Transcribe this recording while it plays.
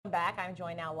Back. I'm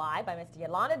joined now live by Ms.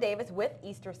 Yolanda Davis with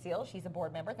Easter Seals. She's a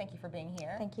board member. Thank you for being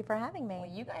here. Thank you for having me.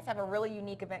 Well, you guys have a really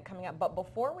unique event coming up, but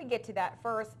before we get to that,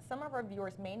 first, some of our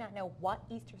viewers may not know what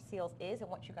Easter Seals is and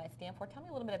what you guys stand for. Tell me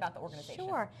a little bit about the organization.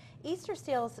 Sure. Easter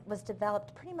Seals was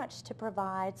developed pretty much to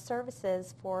provide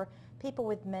services for people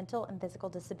with mental and physical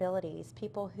disabilities,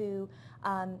 people who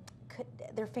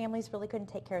their families really couldn't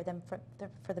take care of them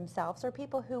for themselves, or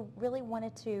people who really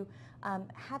wanted to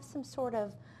have some sort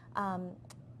of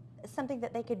something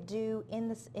that they could do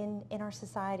in our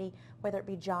society, whether it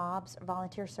be jobs, or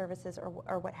volunteer services,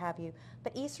 or what have you.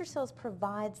 But Easter Seals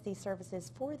provides these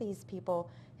services for these people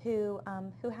who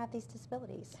have these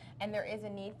disabilities. And there is a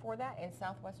need for that in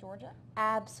Southwest Georgia?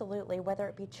 Absolutely, whether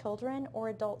it be children or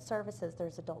adult services.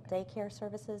 There's adult daycare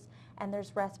services, and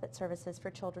there's respite services for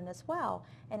children as well.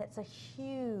 And it's a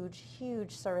huge,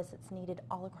 huge service that's needed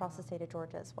all across the state of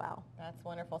Georgia as well. That's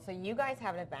wonderful. So you guys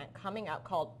have an event coming up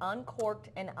called Uncorked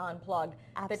and Unplugged.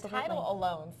 Absolutely. The title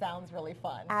alone sounds really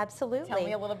fun. Absolutely. Tell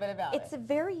me a little bit about it. It's a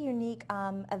very unique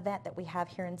event that we have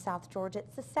here in South Georgia.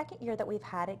 It's the second year that we've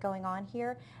had it going on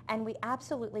here, and we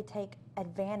absolutely take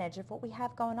advantage of what we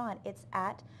have going on. It's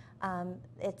at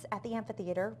the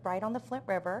amphitheater right on the Flint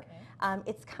River. Okay.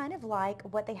 It's kind of like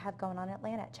what they have going on in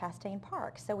Atlanta at Chastain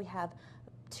Park. So we have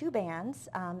two bands,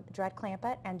 Dred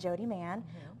Clampett and Jody Mann.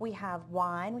 Mm-hmm. We have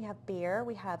wine, we have beer,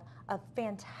 we have a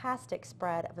fantastic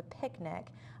spread of a picnic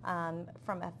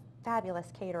from a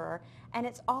fabulous caterer, and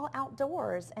it's all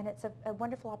outdoors, and it's a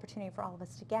wonderful opportunity for all of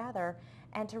us to gather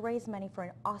and to raise money for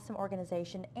an awesome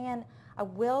organization. And I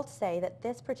will say that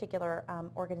this particular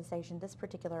organization, this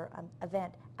particular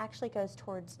event actually goes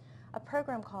towards a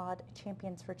program called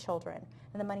Champions for Children,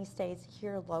 and the money stays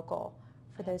here local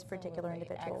for those particular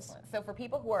individuals. Excellent. So for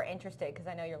people who are interested, because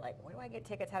I know you're like, where do I get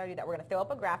tickets, how do I do that? We're going to throw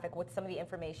up a graphic with some of the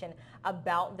information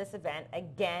about this event.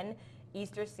 Again,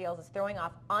 Easter Seals is throwing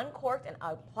off Uncorked and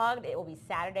Unplugged. It will be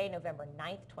Saturday, November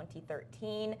 9th,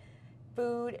 2013.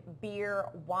 Food, beer,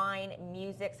 wine,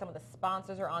 music, some of the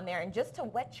sponsors are on there. And just to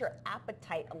whet your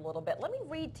appetite a little bit, let me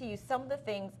read to you some of the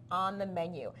things on the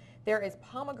menu. There is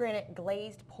pomegranate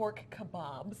glazed pork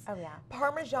kebabs, oh yeah,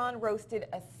 Parmesan roasted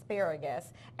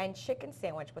asparagus, and chicken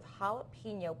sandwich with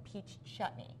jalapeno peach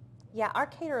chutney. Yeah, our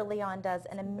caterer Leon does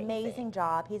an amazing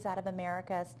job. He's out of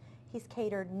Americas. He's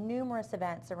catered numerous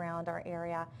events around our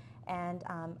area, and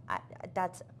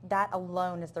that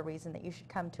alone is the reason that you should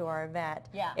come to our event,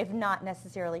 yeah, if not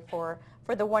necessarily for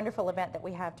the wonderful event that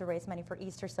we have to raise money for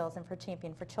Easter Seals and for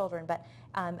Champion for Children, but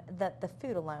the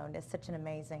food alone is such an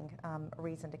amazing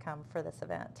reason to come for this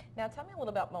event. Now tell me a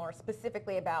little bit more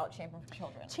specifically about Champions for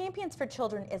Children. Champions for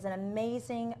Children is an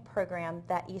amazing program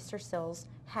that Easter Seals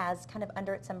has kind of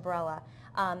under its umbrella.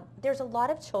 There's a lot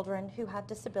of children who have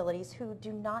disabilities who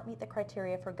do not meet the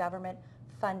criteria for government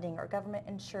funding or government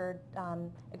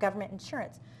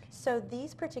insurance. So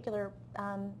these particular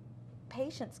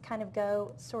patients kind of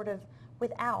go sort of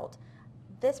without.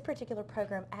 This particular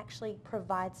program actually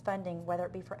provides funding, whether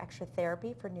it be for extra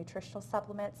therapy, for nutritional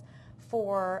supplements,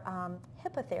 for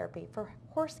hippotherapy, for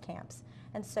horse camps,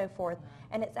 and so forth.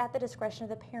 And it's at the discretion of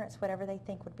the parents, whatever they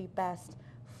think would be best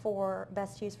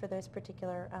use for those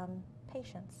particular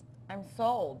patients. I'm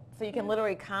sold. So you can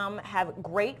literally come, have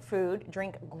great food,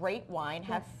 drink great wine,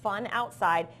 have fun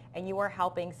outside, and you are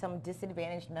helping some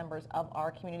disadvantaged members of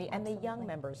our community and the young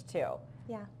members too.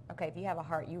 Yeah. Okay, if you have a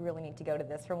heart, you really need to go to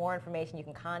this. For more information, you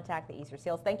can contact the Easter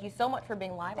Seals. Thank you so much for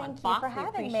being live on Fox. Thank you for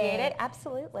having me. We appreciate it.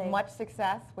 Absolutely. Much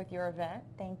success with your event.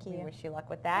 Thank you. We wish you luck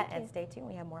with that, Thank and stay tuned.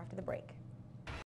 We have more after the break.